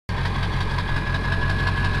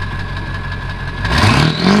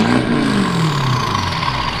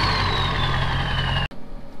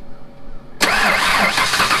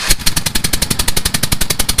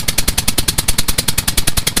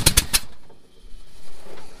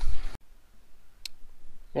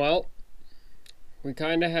Well, we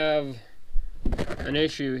kind of have an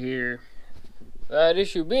issue here. That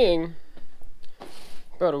issue being,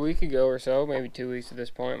 about a week ago or so, maybe 2 weeks at this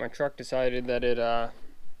point, my truck decided that it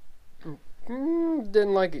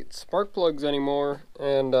didn't like its spark plugs anymore,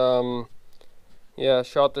 and yeah,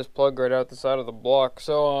 shot this plug right out the side of the block.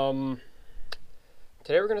 So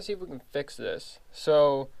today we're gonna see if we can fix this.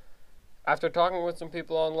 So after talking with some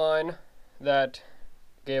people online that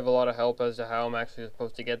gave a lot of help as to how I'm actually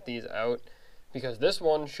supposed to get these out, because this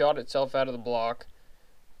one shot itself out of the block.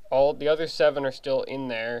 All the other 7 are still in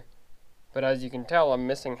there, but as you can tell, I'm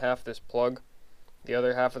missing half this plug. The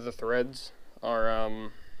other half of the threads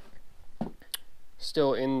are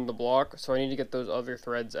still in the block, so I need to get those other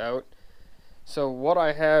threads out. So what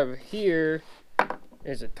I have here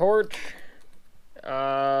is a torch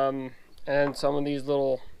and some of these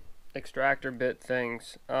little extractor bit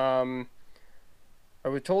things. I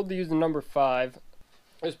was told to use the number 5.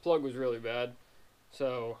 This plug was really bad,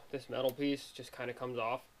 so this metal piece just kind of comes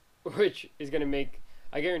off, which is going to make,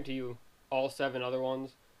 I guarantee you, all 7 other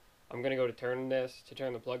ones, I'm going to go to turn this to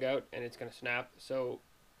turn the plug out, and it's going to snap. So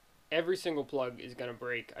every single plug is going to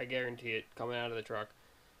break, I guarantee it, coming out of the truck.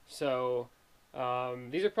 So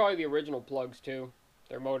these are probably the original plugs too.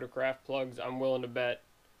 They're Motorcraft plugs. I'm willing to bet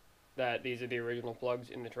that these are the original plugs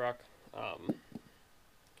in the truck,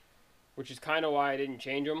 which is kind of why I didn't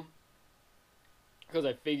change them, because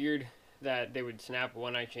I figured that they would snap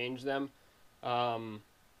when I changed them, but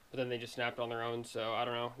then they just snapped on their own. So I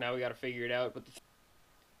don't know, now we got to figure it out, but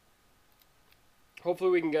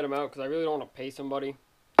hopefully we can get them out, because I really don't want to pay somebody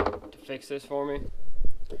to fix this for me.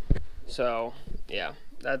 So yeah,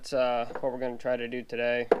 that's what we're going to try to do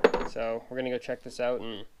today. So we're going to go check this out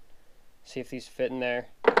and see if these fit in there.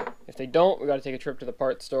 If they don't, we got to take a trip to the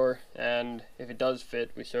parts store, and if it does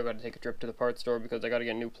fit, we still got to take a trip to the parts store, because I got to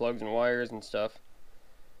get new plugs and wires and stuff.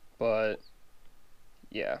 But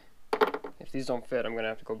yeah, if these don't fit, I'm gonna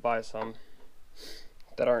have to go buy some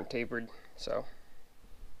that aren't tapered. So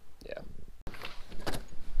yeah.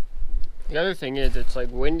 The other thing is, it's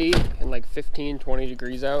like windy and like 15-20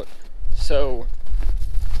 degrees out, so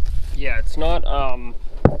yeah, it's not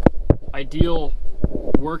ideal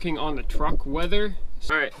working on the truck weather.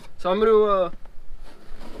 Alright, so I'm gonna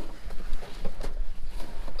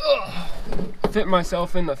fit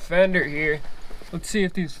myself in the fender here. Let's see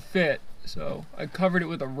if these fit. So I covered it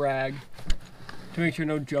with a rag to make sure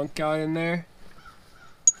no junk got in there.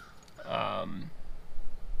 Alright,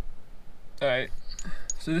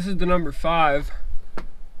 so this is the number 5.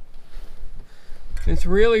 It's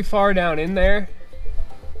really far down in there.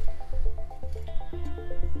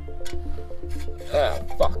 Ah,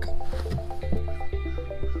 fuck.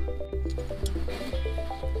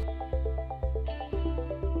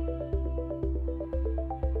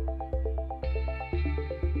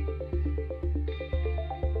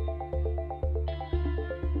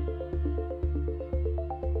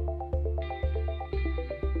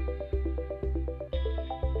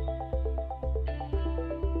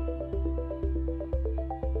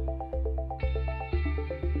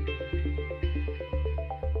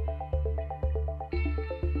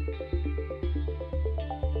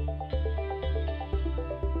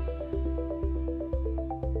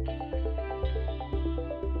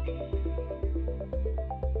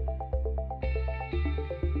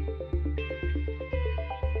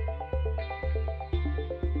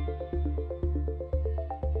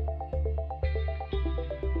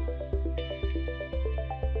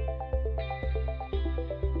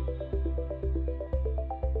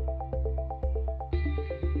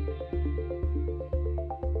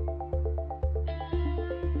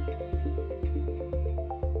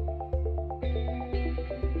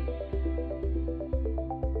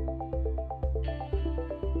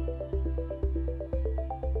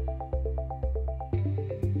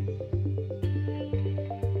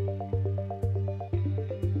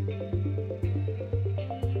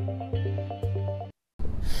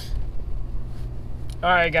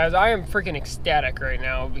 Alright guys, I am freaking ecstatic right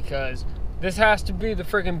now, because this has to be the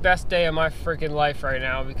freaking best day of my freaking life right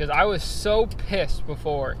now, because I was so pissed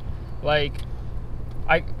before. Like,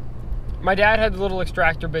 my dad had the little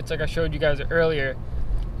extractor bits like I showed you guys earlier,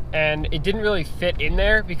 and it didn't really fit in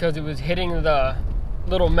there because it was hitting the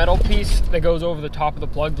little metal piece that goes over the top of the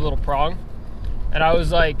plug, the little prong. And I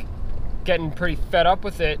was like getting pretty fed up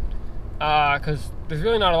with it, because there's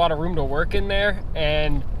really not a lot of room to work in there,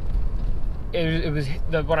 and it was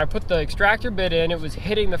when I put the extractor bit in, it was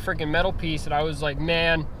hitting the freaking metal piece, and I was like,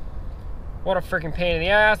 man, what a freaking pain in the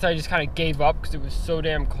ass. I just kind of gave up because it was so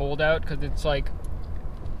damn cold out, because it's like,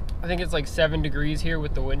 I think it's like 7 degrees here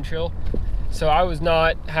with the wind chill. So I was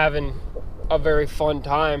not having a very fun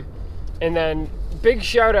time. And then big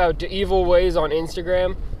shout out to Evil Ways on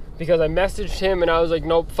Instagram, because I messaged him and I was like,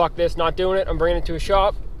 nope, fuck this, not doing it. I'm bringing it to a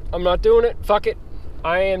shop. I'm not doing it. Fuck it.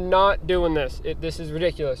 I am not doing this. This is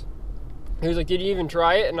ridiculous. He was like, did you even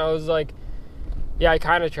try it? And I was like, yeah, I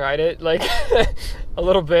kind of tried it, like a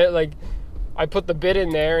little bit. Like, I put the bit in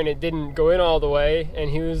there and it didn't go in all the way. And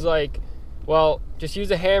he was like, well, just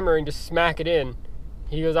use a hammer and just smack it in.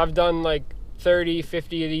 He goes, I've done like 30,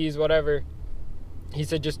 50 of these, whatever. He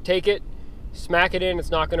said, just take it, smack it in,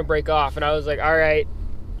 it's not going to break off. And I was like, all right,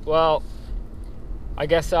 well, I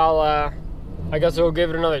guess I'll give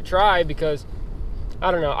it another try, because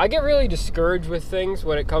I don't know. I get really discouraged with things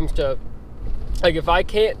when it comes to, like, if I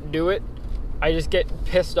can't do it, I just get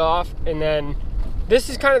pissed off. And then this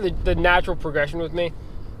is kind of the natural progression with me,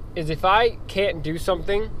 is if I can't do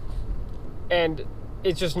something and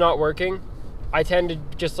it's just not working, I tend to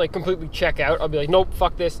just like completely check out. I'll be like, nope,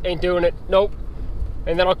 fuck this, ain't doing it, nope.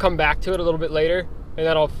 And then I'll come back to it a little bit later, and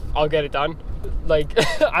then I'll get it done. Like,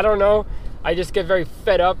 I don't know, I just get very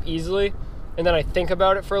fed up easily, and then I think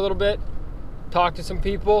about it for a little bit, talk to some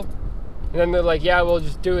people, and then they're like, yeah, we'll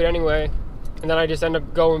just do it anyway. And then I just end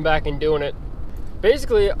up going back and doing it.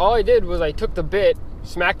 Basically, all I did was I took the bit,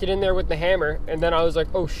 smacked it in there with the hammer, and then I was like,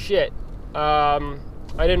 oh shit,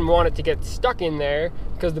 I didn't want it to get stuck in there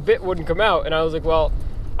because the bit wouldn't come out. And I was like, well,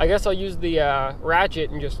 I guess I'll use the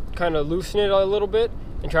ratchet and just kind of loosen it a little bit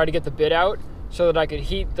and try to get the bit out so that I could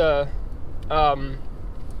heat the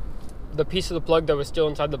piece of the plug that was still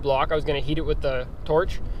inside the block. I was going to heat it with the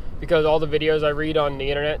torch, because all the videos I read on the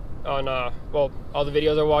internet, all the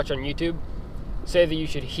videos I watch on YouTube say that you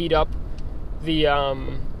should heat up the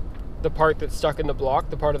part that's stuck in the block,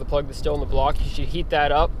 the part of the plug that's still in the block. You should heat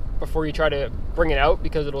that up before you try to bring it out,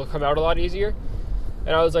 because it'll come out a lot easier.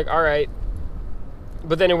 And I was like, all right,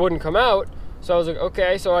 but then it wouldn't come out. So I was like,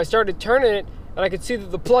 okay. So I started turning it, and I could see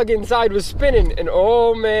that the plug inside was spinning, and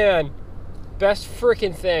oh man, best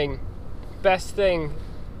freaking thing.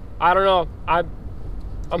 I don't know,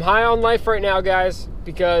 I'm high on life right now, guys,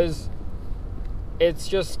 because it's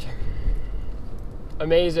just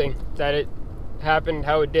amazing that it happened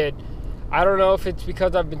how it did. I don't know if it's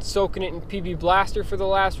because I've been soaking it in PB Blaster for the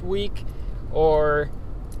last week or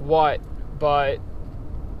what, but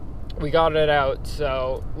we got it out.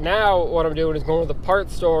 So now what I'm doing is going to the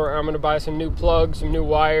parts store. I'm going to buy some new plugs, some new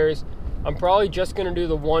wires. I'm probably just going to do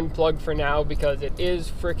the one plug for now, because it is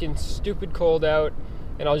freaking stupid cold out,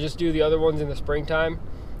 and I'll just do the other ones in the springtime,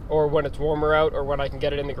 or when it's warmer out, or when I can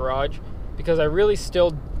get it in the garage, because I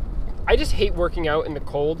just hate working out in the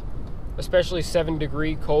cold, especially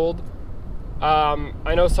 7-degree cold.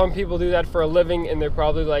 I know some people do that for a living, and they're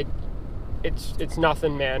probably like, it's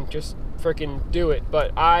nothing, man, just freaking do it.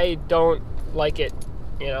 But I don't like it,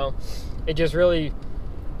 you know. It just really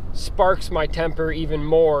sparks my temper even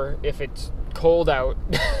more if it's cold out,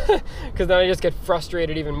 because then I just get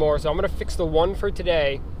frustrated even more. So I'm gonna fix the one for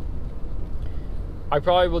today. I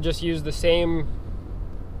probably will just use the same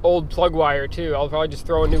old plug wire too. I'll probably just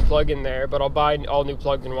throw a new plug in there, but I'll buy all new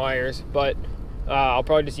plugs and wires. But I'll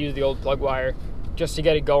probably just use the old plug wire just to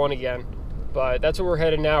get it going again. But that's where we're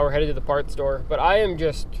headed now. We're headed to the parts store. But I am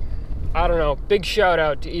just, I don't know, big shout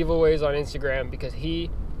out to Evil Ways on Instagram, because I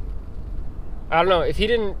don't know, if he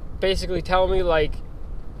didn't basically tell me like,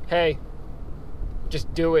 hey,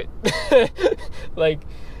 just do it, like,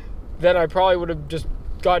 then I probably would have just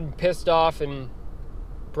gotten pissed off and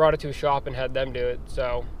brought it to a shop and had them do it.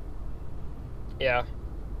 So yeah,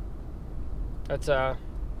 that's I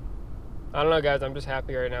don't know, guys, I'm just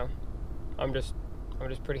happy right now. I'm just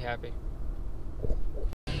pretty happy.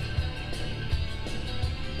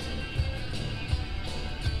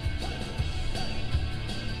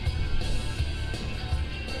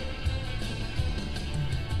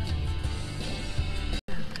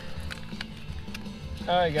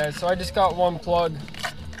 Alright guys, so I just got one plug.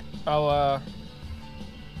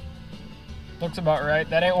 Looks about right.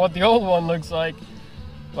 That ain't what the old one looks like.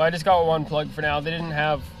 But I just got one plug for now. They didn't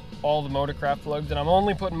have all the Motorcraft plugs, and I'm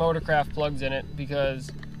only putting Motorcraft plugs in it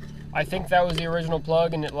because I think that was the original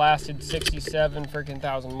plug and it lasted 67 freaking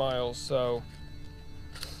thousand miles. So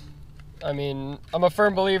I mean, I'm a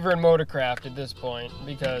firm believer in Motorcraft at this point,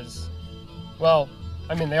 because, well,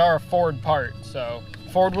 I mean, they are a Ford part, so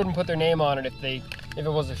Ford wouldn't put their name on it if it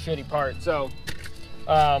was a shitty part. So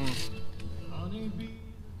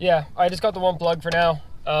yeah, I just got the one plug for now.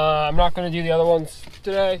 I'm not going to do the other ones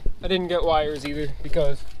today. I didn't get wires either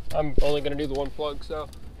because I'm only going to do the one plug. So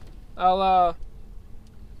I'll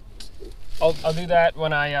do that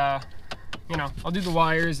when I you know, I'll do the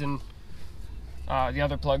wires and the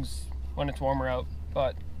other plugs when it's warmer out.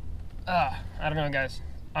 But I don't know, guys.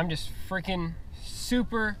 I'm just freaking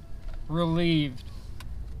super relieved.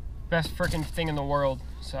 Best freaking thing in the world.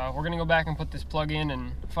 So we're gonna go back and put this plug in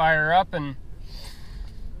and fire her up and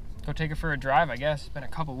go take it for a drive, I guess. It's been a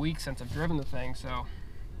couple weeks since I've driven the thing, so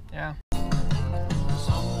yeah.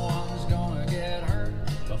 Someone's gonna get hurt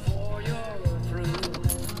before you're through.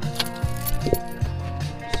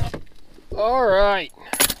 All right,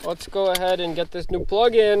 let's go ahead and get this new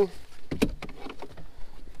plug in.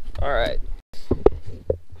 All right.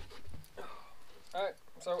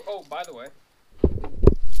 So, oh, by the way.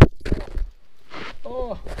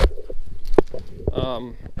 Oh.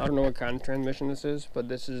 I don't know what kind of transmission this is, but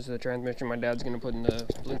this is the transmission my dad's gonna put in the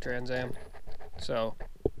blue Trans Am. So,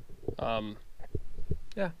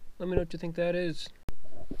 yeah, let me know what you think that is.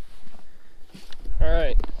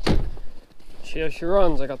 Alright. See how she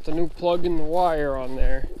runs. I got the new plug in the wire on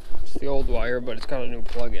there. It's the old wire, but it's got a new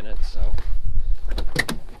plug in it, so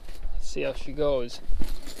let's see how she goes.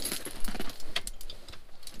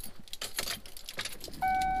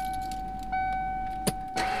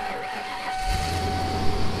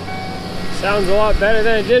 Sounds a lot better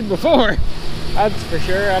than it did before, that's for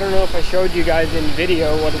sure. I don't know if I showed you guys in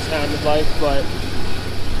video what it sounded like, but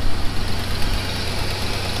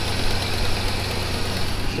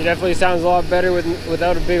she definitely sounds a lot better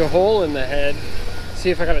without a big hole in the head. See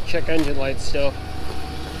if I got a check engine light still.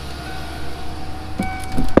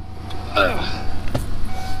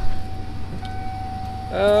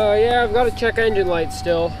 Yeah, I've got a check engine light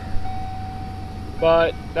still,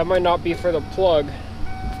 but that might not be for the plug.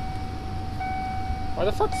 Why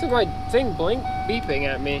the fuck's my thing beeping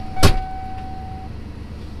at me?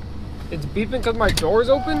 It's beeping because my door's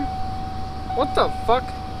open? What the fuck?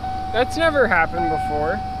 That's never happened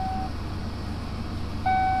before.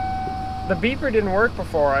 The beeper didn't work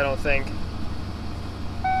before, I don't think.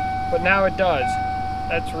 But now it does.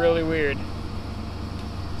 That's really weird.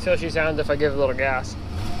 See how she sounds if I give a little gas.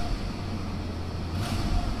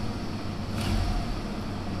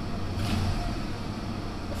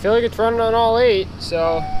 I feel like it's running on all 8,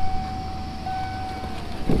 so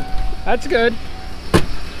that's good.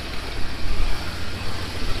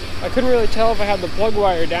 I couldn't really tell if I had the plug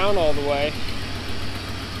wire down all the way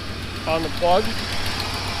on the plug.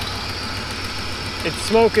 It's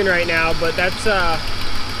smoking right now, but that's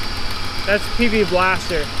PB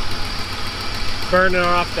Blaster burning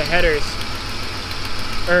off the headers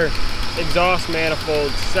or exhaust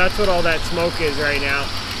manifolds. That's what all that smoke is right now.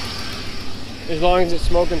 As long as it's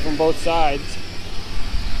smoking from both sides.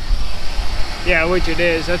 Yeah, which it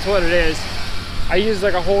is. That's what it is. I used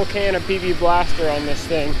like a whole can of PB Blaster on this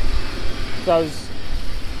thing. So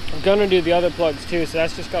I'm gonna do the other plugs too, so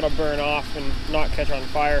that's just gotta burn off and not catch on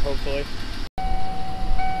fire, hopefully.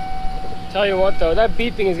 Tell you what though, that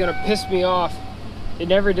beeping is gonna piss me off. It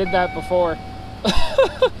never did that before.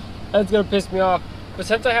 That's gonna piss me off. But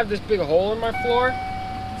since I have this big hole in my floor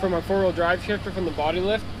for my 4-wheel drive shifter from the body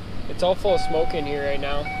lift, it's all full of smoke in here right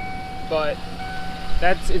now. But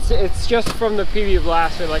it's just from the PB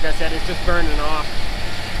Blaster, like I said, it's just burning off.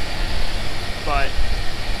 But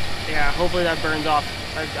yeah, hopefully that burns off.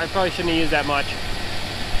 I probably shouldn't have used that much,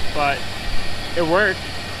 but it worked.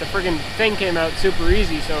 The friggin' thing came out super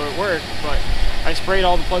easy, so it worked. But I sprayed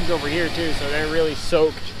all the plugs over here too, so they're really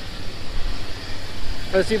soaked.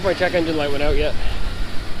 Let's see if my check engine light went out yet.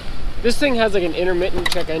 This thing has like an intermittent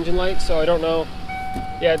check engine light, so I don't know.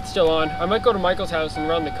 Yeah, it's still on. I might go to Michael's house and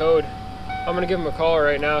run the code. I'm gonna give him a call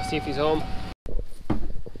right now, see if he's home.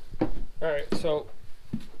 Alright, so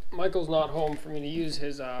Michael's not home for me to use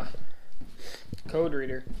his code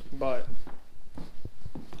reader, but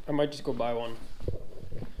I might just go buy one.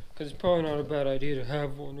 Because it's probably not a bad idea to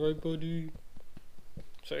have one, right buddy?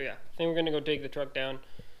 So yeah, I think we're gonna go take the truck down,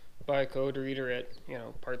 buy a code reader at, you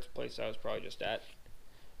know, parts place I was probably just at.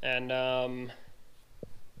 And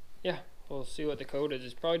yeah, we'll see what the code is.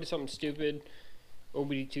 It's probably just something stupid,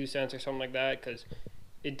 OBD2 cents or something like that, because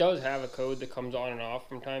it does have a code that comes on and off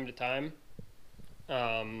from time to time.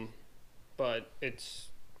 But it's,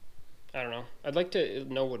 I don't know. I'd like to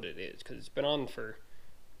know what it is, because it's been on for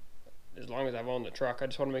as long as I've owned the truck. I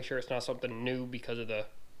just want to make sure it's not something new because of the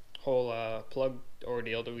whole plug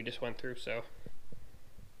ordeal that we just went through. So,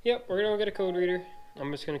 yep, we're going to get a code reader.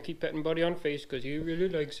 I'm just going to keep petting Buddy on face because he really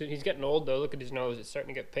likes it. He's getting old, though. Look at his nose. It's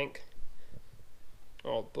starting to get pink.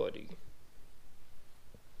 Oh, Buddy.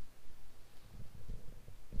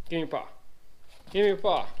 Give me your paw. Give me your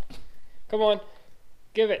paw. Come on.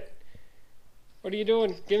 Give it. What are you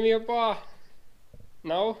doing? Give me your paw.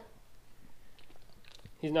 No?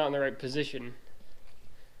 He's not in the right position.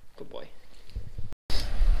 Good boy.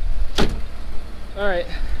 Alright,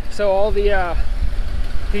 so all the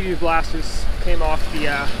PV blasters came off the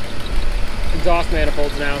exhaust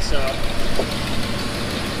manifolds now, so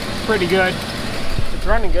it's pretty good. It's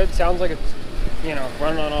running good. Sounds like it's, you know,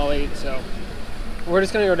 running on all 8. So we're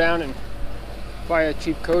just gonna go down and buy a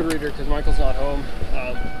cheap code reader because Michael's not home.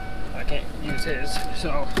 I can't use his,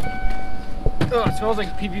 so. Oh, it smells like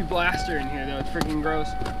a PV blaster in here though. It's freaking gross.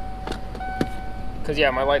 Cause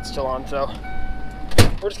yeah, my light's still on, so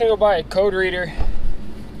we're just gonna go buy a code reader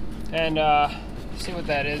and see what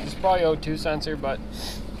that is. It's probably O2 sensor, but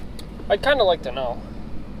I'd kind of like to know.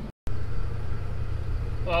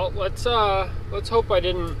 Well, let's hope I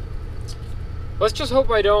didn't. Let's just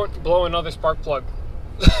hope I don't blow another spark plug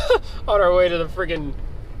on our way to the friggin'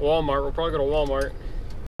 Walmart. We'll probably go to Walmart.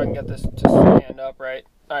 I can get this to stand up right.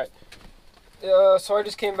 All right. So I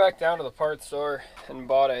just came back down to the parts store and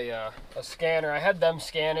bought a scanner. I had them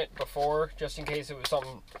scan it before, just in case it was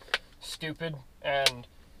something stupid, and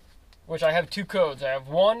which I have 2 codes. I have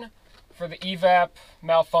one for the evap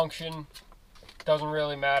malfunction. Doesn't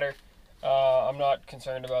really matter. I'm not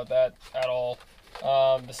concerned about that at all.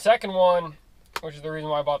 The second one, which is the reason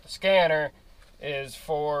why I bought the scanner, is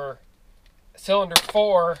for cylinder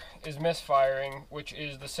 4 is misfiring, which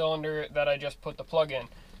is the cylinder that I just put the plug in.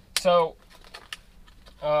 So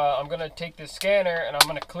I'm gonna take this scanner and I'm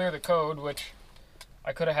gonna clear the code, which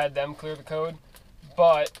I could have had them clear the code,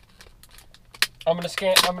 but I'm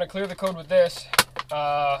gonna clear the code with this,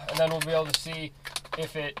 and then we'll be able to see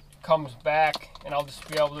if it comes back, and I'll just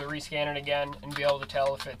be able to rescan it again and be able to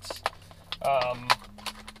tell if it's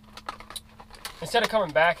instead of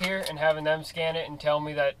coming back here and having them scan it and tell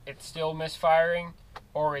me that it's still misfiring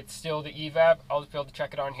or it's still the evap. I'll just be able to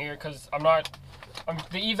check it on here, because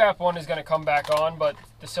the evap one is going to come back on, but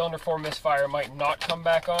the cylinder 4 misfire might not come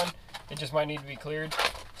back on. It just might need to be cleared.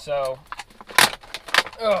 So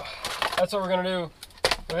that's what we're going to do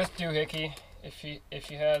with this doohickey. If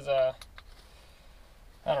she has I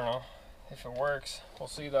don't know if it works. We'll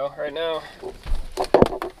see though. Right now,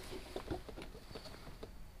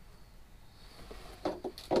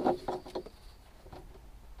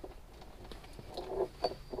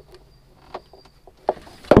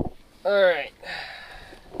 all right.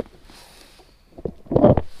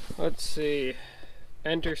 Let's see.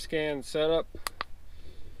 Enter scan setup.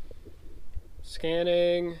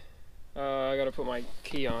 Scanning. I gotta put my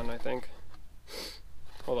key on, I think.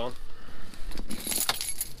 Hold on.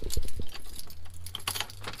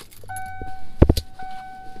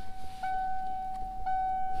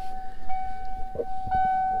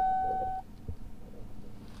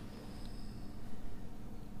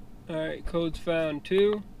 Alright, codes found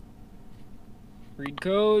 2. Read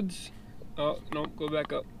codes. Oh, nope, go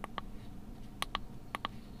back up.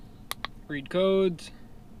 Read codes.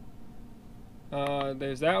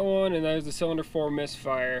 There's that one, and there's the cylinder 4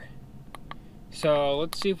 misfire. So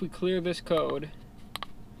let's see if we clear this code.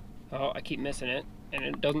 Oh, I keep missing it, and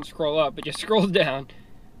it doesn't scroll up, it just scrolls down.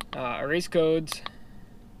 Erase codes.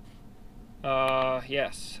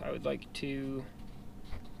 Yes, I would like to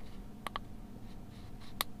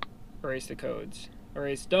erase the codes.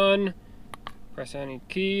 Erase done. Press any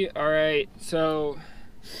key. Alright, so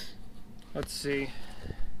let's see.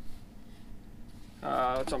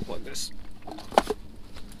 Let's unplug this.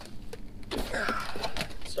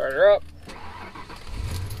 Start her up.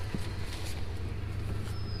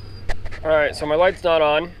 Alright, so my light's not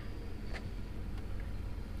on.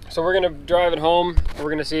 So we're gonna drive it home.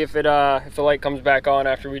 We're gonna see if the light comes back on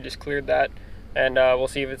after we just cleared that, and we'll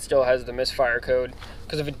see if it still has the misfire code.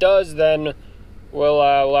 Because if it does, then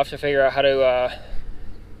we'll have to figure out how to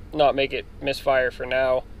not make it misfire for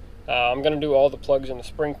now. I'm gonna do all the plugs in the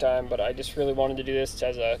springtime, but I just really wanted to do this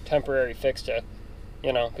as a temporary fix to,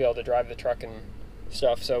 you know, be able to drive the truck and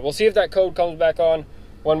stuff. So we'll see if that code comes back on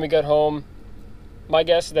when we get home. My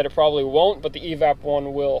guess is that it probably won't, but the evap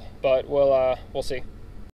one will. But we'll see.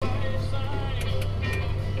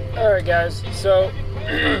 All right, guys. So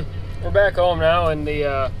we're back home now, and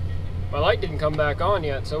my light didn't come back on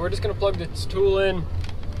yet. So we're just gonna plug this tool in.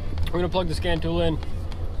 We're gonna plug the scan tool in.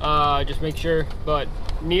 Just make sure, but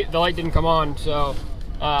the light didn't come on, so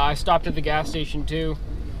I stopped at the gas station too,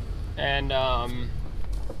 and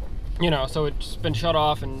you know, so it's been shut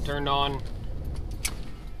off and turned on.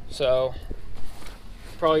 So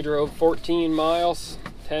probably drove 14 miles,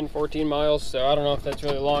 10-14 miles, so I don't know if that's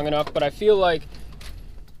really long enough, but I feel like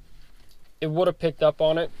it would have picked up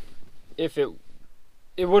on it if it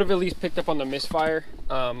would have at least picked up on the misfire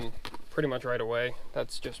pretty much right away.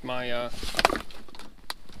 That's just my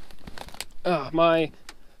my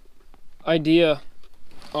idea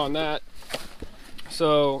on that.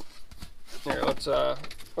 So here, let's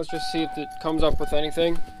just see if it comes up with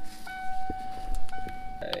anything.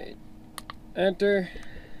 Enter.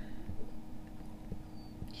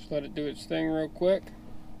 Just let it do its thing real quick.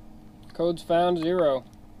 Code's found 0.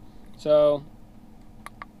 So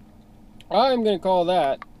I'm gonna call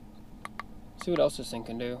that. See what else this thing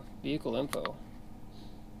can do. Vehicle info.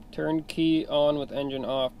 Turn key on with engine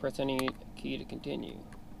off. Press any key to continue.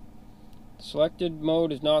 Selected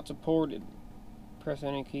mode is not supported. Press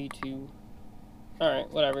any key to...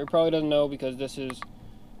 Alright, whatever. It probably doesn't know because this is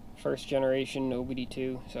first generation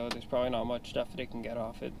OBD2, so there's probably not much stuff that it can get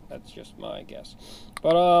off it. That's just my guess.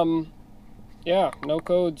 But, yeah, no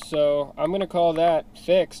codes, so I'm going to call that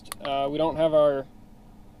fixed. We don't have our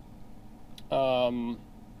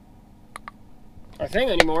thing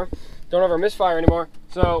anymore. Don't have our misfire anymore.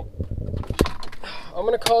 So I'm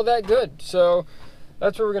going to call that good. So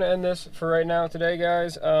that's where we're going to end this for right now today,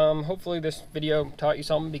 guys. Hopefully this video taught you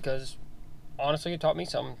something, because honestly it taught me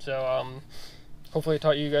something. So hopefully it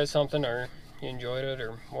taught you guys something, or you enjoyed it,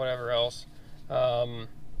 or whatever else. The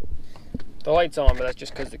light's on, but that's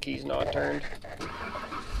just because the key's not turned.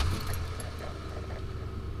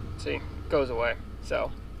 See, it goes away.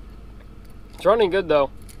 So it's running good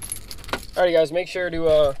though. Alrighty guys, make sure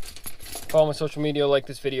to follow my social media, like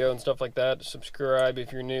this video and stuff like that. Subscribe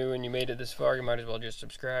if you're new and you made it this far. You might as well just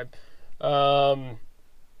subscribe.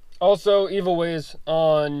 Also, Evil Ways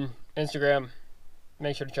on Instagram.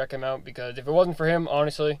 Make sure to check him out, because if it wasn't for him,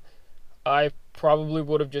 honestly, I probably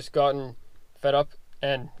would have just gotten fed up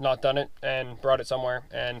and not done it and brought it somewhere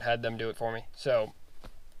and had them do it for me. So,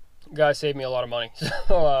 guys saved me a lot of money.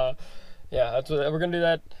 So, yeah, that's what we're gonna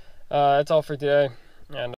do. That's all for today.